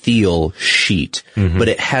epithelial sheet, but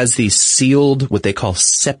it has these sealed, what they call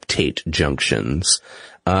septate junctions.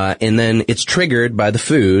 And then it's triggered by the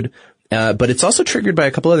food. But it's also triggered by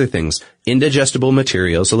a couple other things. Indigestible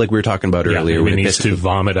material, so like we were talking about earlier. It needs to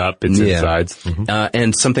vomit up its insides. Mm-hmm.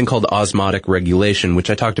 And something called osmotic regulation, which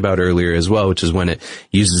I talked about earlier as well, which is when it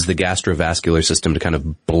uses the gastrovascular system to kind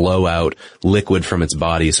of blow out liquid from its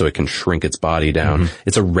body so it can shrink its body down. Mm-hmm.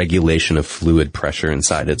 It's a regulation of fluid pressure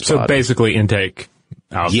inside its body. So basically intake.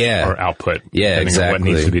 Or output. Yeah, exactly. On what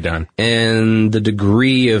needs to be done. And the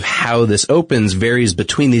degree of how this opens varies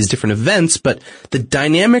between these different events, but the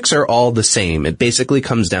dynamics are all the same. It basically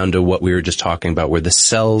comes down to what we were just talking about, where the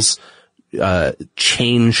cells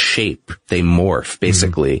change shape. They morph,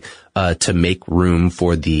 basically, to make room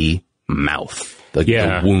for the mouth.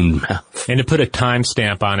 The wound mouth. And to put a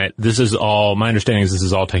timestamp on it, my understanding is this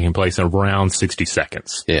is all taking place in around 60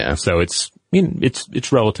 seconds. Yeah. So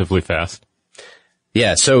it's relatively fast.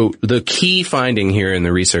 Yeah, so the key finding here in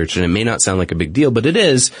the research, and it may not sound like a big deal, but it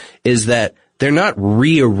is that they're not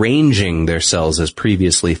rearranging their cells as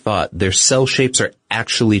previously thought. Their cell shapes are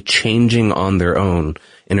actually changing on their own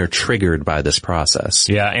and are triggered by this process.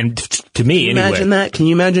 Yeah, and to me, anyway. Imagine that? Can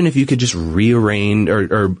you imagine if you could just rearrange,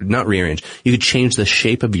 or not rearrange, you could change the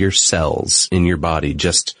shape of your cells in your body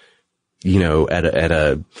just,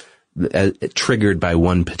 triggered by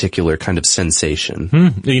one particular kind of sensation.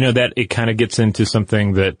 That it kind of gets into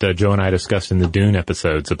something that Joe and I discussed in the Dune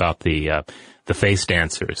episodes about the face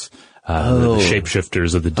dancers, the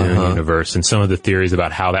shapeshifters of the Dune universe, and some of the theories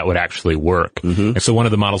about how that would actually work. Mm-hmm. And so one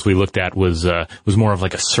of the models we looked at was more of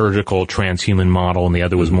like a surgical transhuman model, and the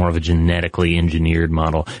other was more of a genetically engineered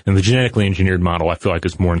model. And the genetically engineered model, I feel like,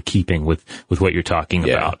 is more in keeping with what you're talking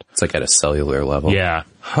about. It's like at a cellular level. Yeah.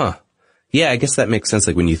 Huh. Yeah, I guess that makes sense.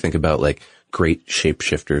 Like when you think about like great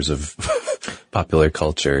shapeshifters of popular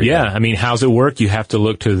culture. Yeah. I mean, how's it work? You have to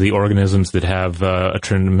look to the organisms that have a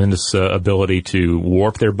tremendous ability to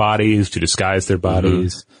warp their bodies, to disguise their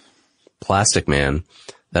bodies. Mm-hmm. Plastic Man.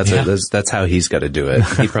 That's how he's got to do it.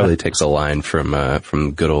 He probably takes a line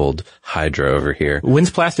from good old Hydra over here. When's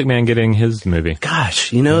Plastic Man getting his movie?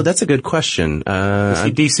 Gosh, that's a good question. Is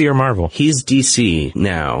he DC or Marvel? He's DC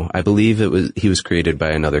now. I believe he was created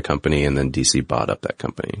by another company and then DC bought up that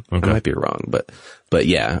company. Okay. I might be wrong, but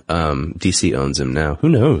yeah, DC owns him now. Who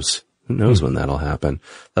knows? Who knows when that'll happen?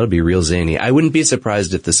 That'll be real zany. I wouldn't be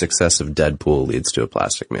surprised if the success of Deadpool leads to a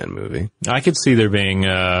Plastic Man movie. I could see there being like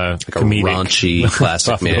a raunchy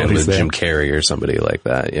Plastic Man with Jim Carrey or somebody like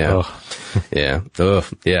that. Yeah. Oh. Yeah. Oh,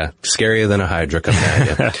 yeah. Scarier than a Hydra coming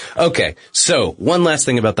at you. Okay. So one last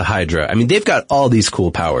thing about the Hydra. I mean, they've got all these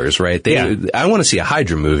cool powers, right? I want to see a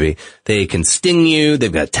Hydra movie. They can sting you.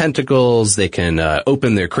 They've got tentacles. They can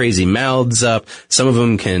open their crazy mouths up. Some of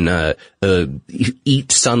them can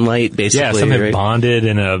eat sunlight, basically. Yeah, some have bonded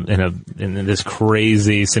in this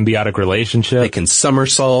crazy symbiotic relationship. They can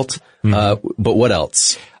somersault. But what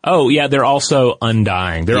else? Oh, yeah, they're also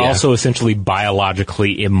undying. They're also essentially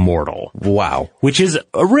biologically immortal. Wow. Which is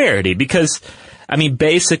a rarity because, I mean,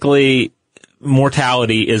 basically,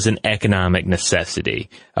 mortality is an economic necessity.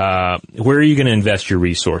 Where are you going to invest your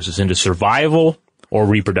resources? Into survival or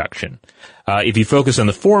reproduction? If you focus on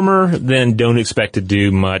the former, then don't expect to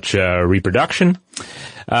do much reproduction.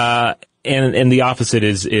 And the opposite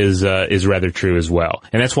is rather true as well.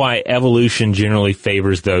 And that's why evolution generally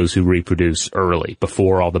favors those who reproduce early,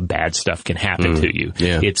 before all the bad stuff can happen to you.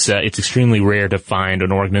 Yeah. It's extremely rare to find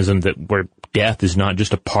an organism where death is not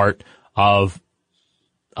just a part of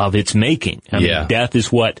its making. I mean, death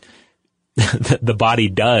is what the body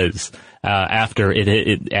does after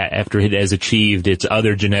it has achieved its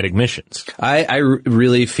other genetic missions. I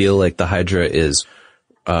really feel like the Hydra is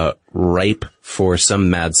ripe for some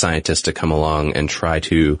mad scientist to come along and try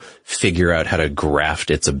to figure out how to graft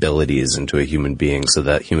its abilities into a human being so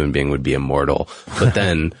that human being would be immortal. But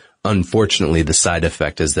then, unfortunately, the side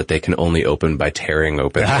effect is that they can only open by tearing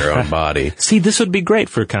open their own body. See, this would be great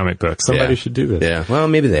for a comic book. Somebody should do this. Yeah. Well,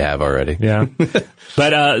 maybe they have already. Yeah.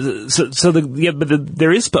 But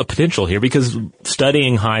there is a potential here because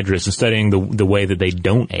studying Hydras and studying the way that they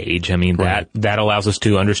don't age, I mean, that allows us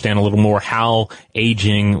to understand a little more how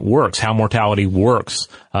aging works, how mortality works,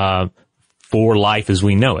 for life as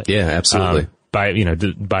we know it. Yeah, absolutely. By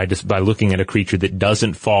looking at a creature that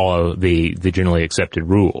doesn't follow the generally accepted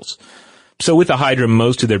rules. So with the Hydra,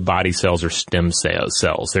 most of their body cells are stem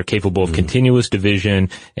cells. They're capable of continuous division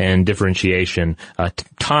and differentiation,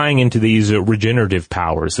 tying into these regenerative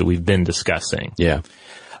powers that we've been discussing. Yeah.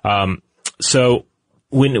 So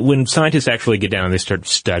when scientists actually get down and they start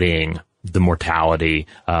studying the mortality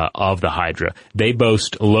of the Hydra, they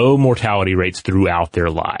boast low mortality rates throughout their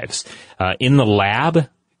lives. In the lab,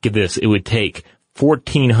 get this, it would take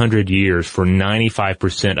 1,400 years for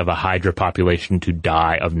 95% of a hydra population to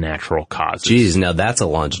die of natural causes. Geez, now that's a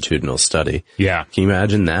longitudinal study. Yeah. Can you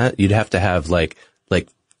imagine that? You'd have to have like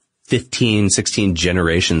 15, 16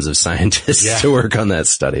 generations of scientists to work on that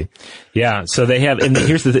study. Yeah. So they have, and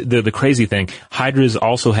here's the crazy thing. Hydras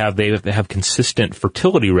also have consistent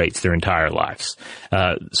fertility rates their entire lives.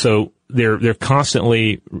 So they're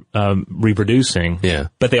constantly, reproducing. Yeah.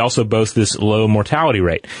 But they also boast this low mortality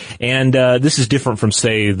rate. And, this is different from,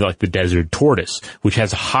 say, like the desert tortoise, which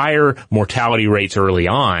has higher mortality rates early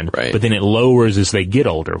on. Right. But then it lowers as they get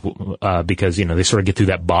older, because, they sort of get through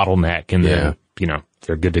that bottleneck and then,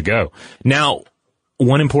 they're good to go. Now,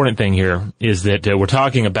 one important thing here is that we're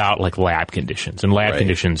talking about like lab conditions, and lab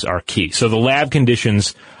conditions are key. So the lab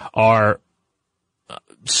conditions are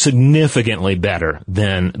significantly better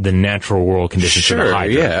than the natural world conditions for the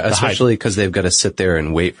hydra. Yeah, especially because they've got to sit there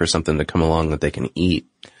and wait for something to come along that they can eat.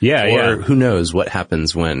 Yeah, or who knows what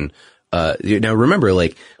happens when now remember,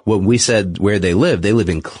 like what we said, where they live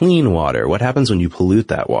in clean water. What happens when you pollute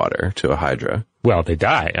that water to a hydra? Well, they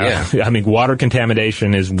die. Yeah. I mean, water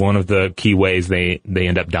contamination is one of the key ways they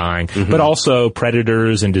end up dying, but also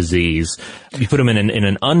predators and disease. You put them in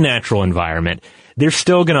an unnatural environment, they're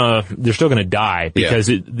still gonna die because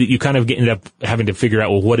you kind of end up having to figure out,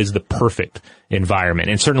 well, what is the perfect environment?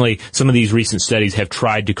 And certainly some of these recent studies have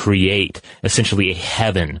tried to create essentially a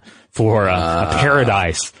heaven for a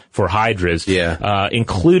paradise for hydras,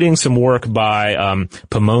 including some work by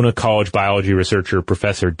Pomona College biology researcher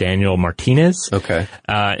Professor Daniel Martinez. Okay.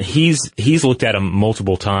 He's looked at them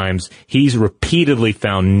multiple times. He's repeatedly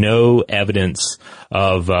found no evidence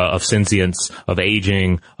of sentience, of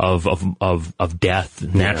aging, of death,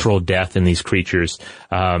 natural death in these creatures,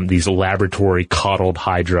 these laboratory coddled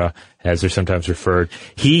hydra, as they're sometimes referred.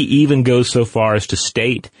 He even goes so far as to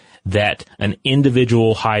state that an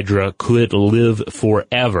individual hydra could live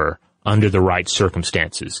forever under the right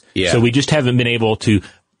circumstances. Yeah. So we just haven't been able to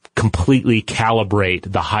completely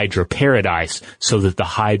calibrate the hydra paradise so that the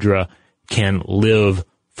hydra can live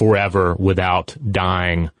forever without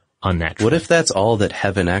dying unnaturally. What if that's all that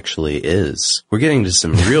heaven actually is? We're getting to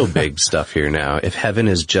some real big stuff here now. If heaven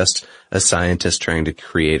is just a scientist trying to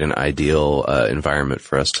create an ideal environment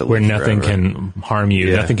for us to live where nothing forever. can harm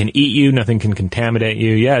you, nothing can eat you, nothing can contaminate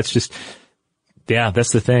you. Yeah, it's just,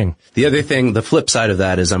 that's the thing. The other thing, the flip side of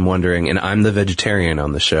that is I'm wondering, and I'm the vegetarian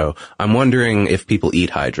on the show, I'm wondering if people eat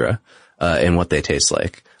hydra, and what they taste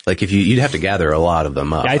like. Like if you'd have to gather a lot of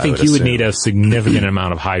them up. I think you would need a significant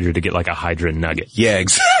amount of hydra to get like a hydra nugget. Yeah,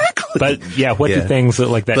 exactly. But what do things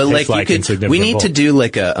like that taste like in significant we need bulk? to do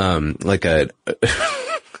like a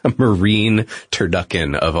marine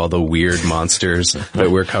turducken of all the weird monsters that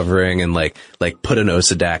we're covering, and like put an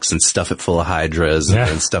Osedax and stuff it full of hydras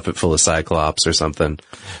and stuff it full of cyclops or something.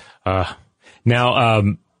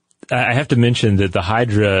 Now, I have to mention that the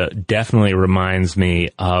hydra definitely reminds me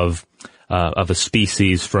of a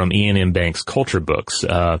species from Ian M. Banks' culture books,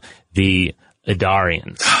 the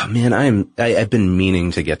Idarians. Oh, man, I've been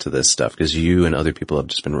meaning to get to this stuff because you and other people have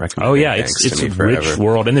just been recommending. It's a rich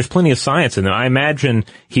world, and there's plenty of science in there. I imagine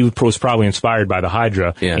he was probably inspired by the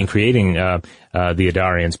hydra in creating the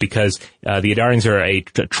Idarians, because the Idarians are a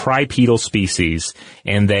tripedal species,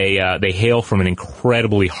 and they hail from an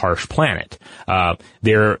incredibly harsh planet.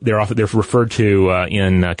 They're referred to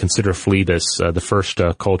in Consider Phlebas, the first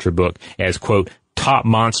culture book, as, quote, top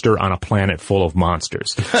monster on a planet full of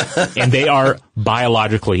monsters. And they are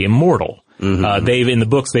biologically immortal. In the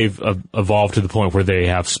books, they've evolved to the point where they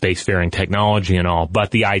have spacefaring technology and all.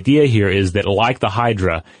 But the idea here is that, like the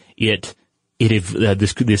hydra,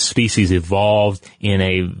 this species evolved in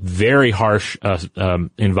a very harsh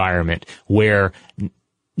environment where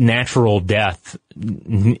natural death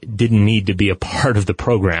didn't need to be a part of the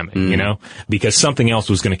programming, because something else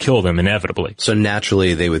was going to kill them inevitably. So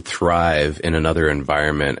naturally they would thrive in another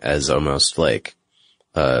environment as almost like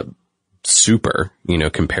super,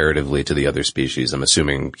 comparatively to the other species. I'm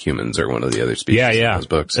assuming humans are one of the other species in those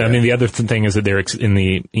books. I mean, the other thing is that they're in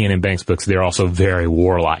the Ian M. Banks books, they're also very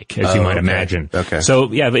warlike, as you might imagine. Okay.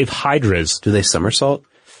 So, if hydras... Do they somersault?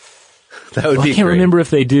 That would be I can't great. remember if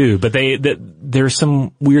they do, but there's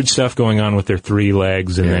some weird stuff going on with their 3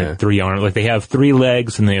 legs and their 3 arms. Like they have 3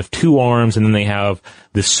 legs and they have 2 arms, and then they have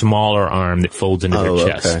this smaller arm that folds into their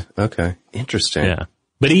chest. Okay. Interesting. Yeah.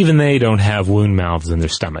 But even they don't have wound mouths in their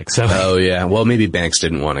stomach. So. Oh yeah. Well, maybe Banks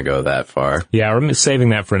didn't want to go that far. Yeah, we're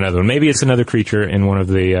saving that for another one. Maybe it's another creature in one of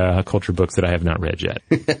the culture books that I have not read yet.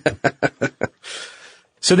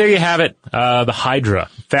 So there you have it, the hydra.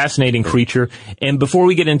 Fascinating creature. And before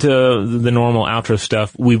we get into the normal outro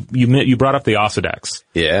stuff, you brought up the Osedax.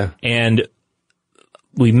 Yeah. And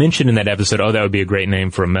we mentioned in that episode, that would be a great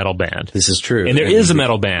name for a metal band. This is true. And there is a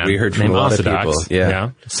metal band. We heard from named a lot Orthodox. of people.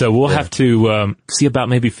 Yeah. So we'll have to see about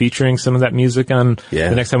maybe featuring some of that music on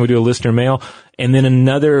the next time we do a listener mail. And then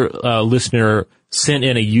another listener sent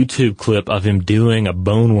in a YouTube clip of him doing a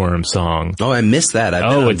Boneworm song. Oh, I missed that. I've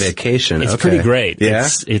been on vacation. It's pretty great. Yeah?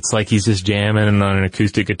 It's like he's just jamming on an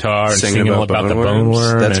acoustic guitar and singing about the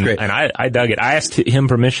boneworm. That's great. And I dug it. I asked him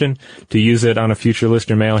permission to use it on a future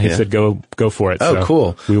listener mail. He said, go for it. Oh, so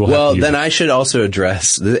cool. We will then I should also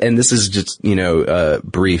address, and this is just,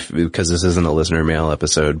 brief because this isn't a listener mail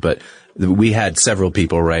episode, but we had several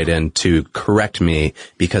people write in to correct me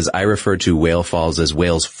because I referred to whale falls as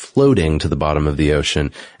whales floating to the bottom of the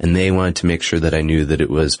ocean, and they wanted to make sure that I knew that it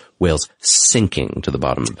was whales sinking to the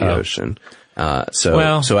bottom of the ocean.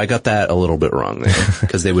 So I got that a little bit wrong there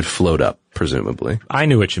because they would float up, presumably. I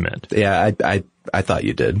knew what you meant. Yeah, I thought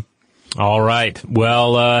you did. All right.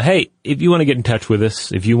 Well, hey, if you want to get in touch with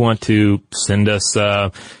us, if you want to send us,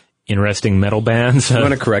 interesting metal bands. You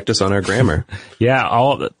want to correct us on our grammar.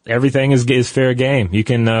 Everything is fair game. You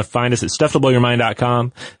can find us at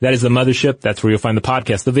stufftoblowyourmind.com. That is the mothership. That's where you'll find the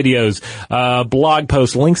podcast, the videos, blog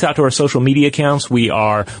posts, links out to our social media accounts. We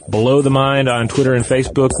are Below the Mind on Twitter and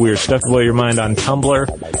Facebook. We are Stuff to Blow Your Mind on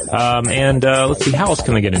Tumblr. And let's see, how else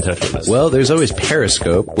can they get in touch with us? Well, there's always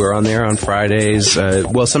Periscope. We're on there on Fridays.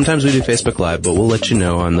 Sometimes we do Facebook Live, but we'll let you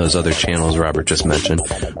know on those other channels Robert just mentioned.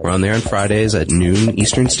 We're on there on Fridays at noon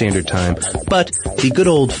Eastern Standard Time, but the good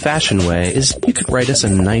old-fashioned way is you could write us a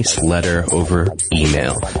nice letter over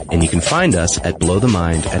email, and you can find us at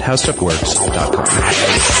blowthemind@howstuffworks.com.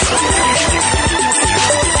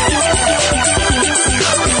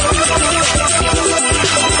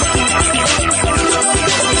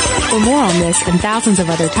 For more on this and thousands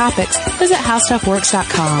of other topics, visit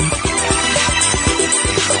howstuffworks.com.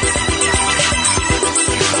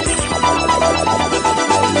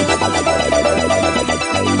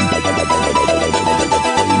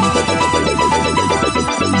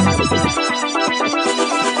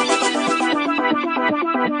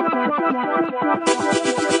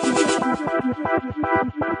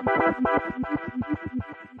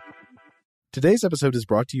 Today's episode is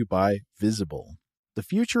brought to you by Visible. The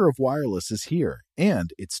future of wireless is here,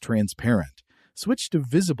 and it's transparent. Switch to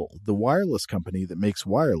Visible, the wireless company that makes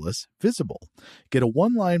wireless visible. Get a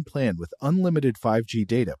one-line plan with unlimited 5G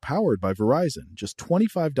data powered by Verizon, just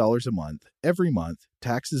 $25 a month, every month,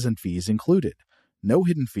 taxes and fees included. No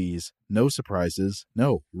hidden fees, no surprises,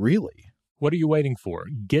 no, really. What are you waiting for?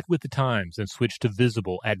 Get with the times and switch to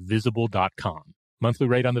Visible at Visible.com. Monthly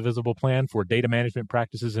rate on the Visible plan for data management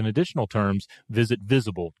practices and additional terms, visit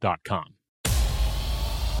Visible.com.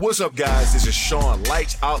 What's up, guys? This is Sean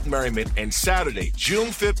Lights Out Merriman, and Saturday, June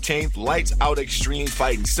 15th, Lights Out Extreme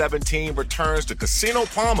Fighting 17 returns to Casino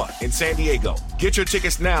Palma in San Diego. Get your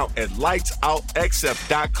tickets now at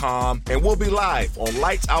lightsoutxf.com, and we'll be live on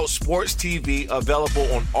Lights Out Sports TV,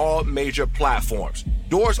 available on all major platforms.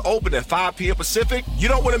 Doors open at 5 p.m. Pacific. You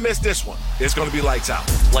don't want to miss this one. It's going to be lights out.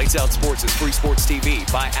 Lights Out Sports is free sports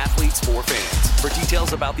TV by athletes for fans. For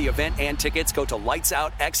details about the event and tickets, go to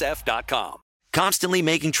lightsoutxf.com. Constantly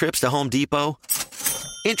making trips to Home Depot?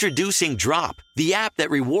 Introducing Drop, the app that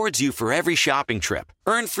rewards you for every shopping trip.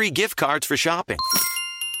 Earn free gift cards for shopping.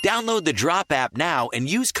 Download the Drop app now and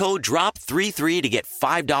use code DROP33 to get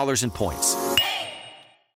 $5 in points.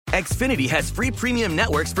 Xfinity has free premium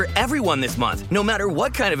networks for everyone this month, no matter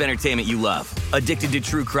what kind of entertainment you love. Addicted to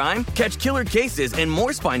true crime? Catch killer cases and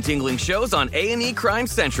more spine-tingling shows on A&E Crime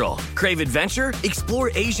Central. Crave adventure?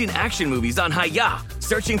 Explore Asian action movies on Hi-Ya.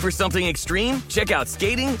 Searching for something extreme? Check out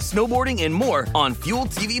skating, snowboarding, and more on Fuel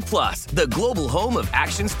TV Plus, the global home of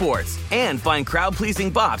action sports. And find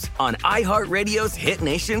crowd-pleasing bops on iHeartRadio's Hit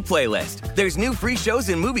Nation playlist. There's new free shows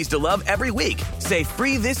and movies to love every week. Say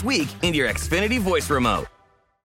free this week in your Xfinity voice remote.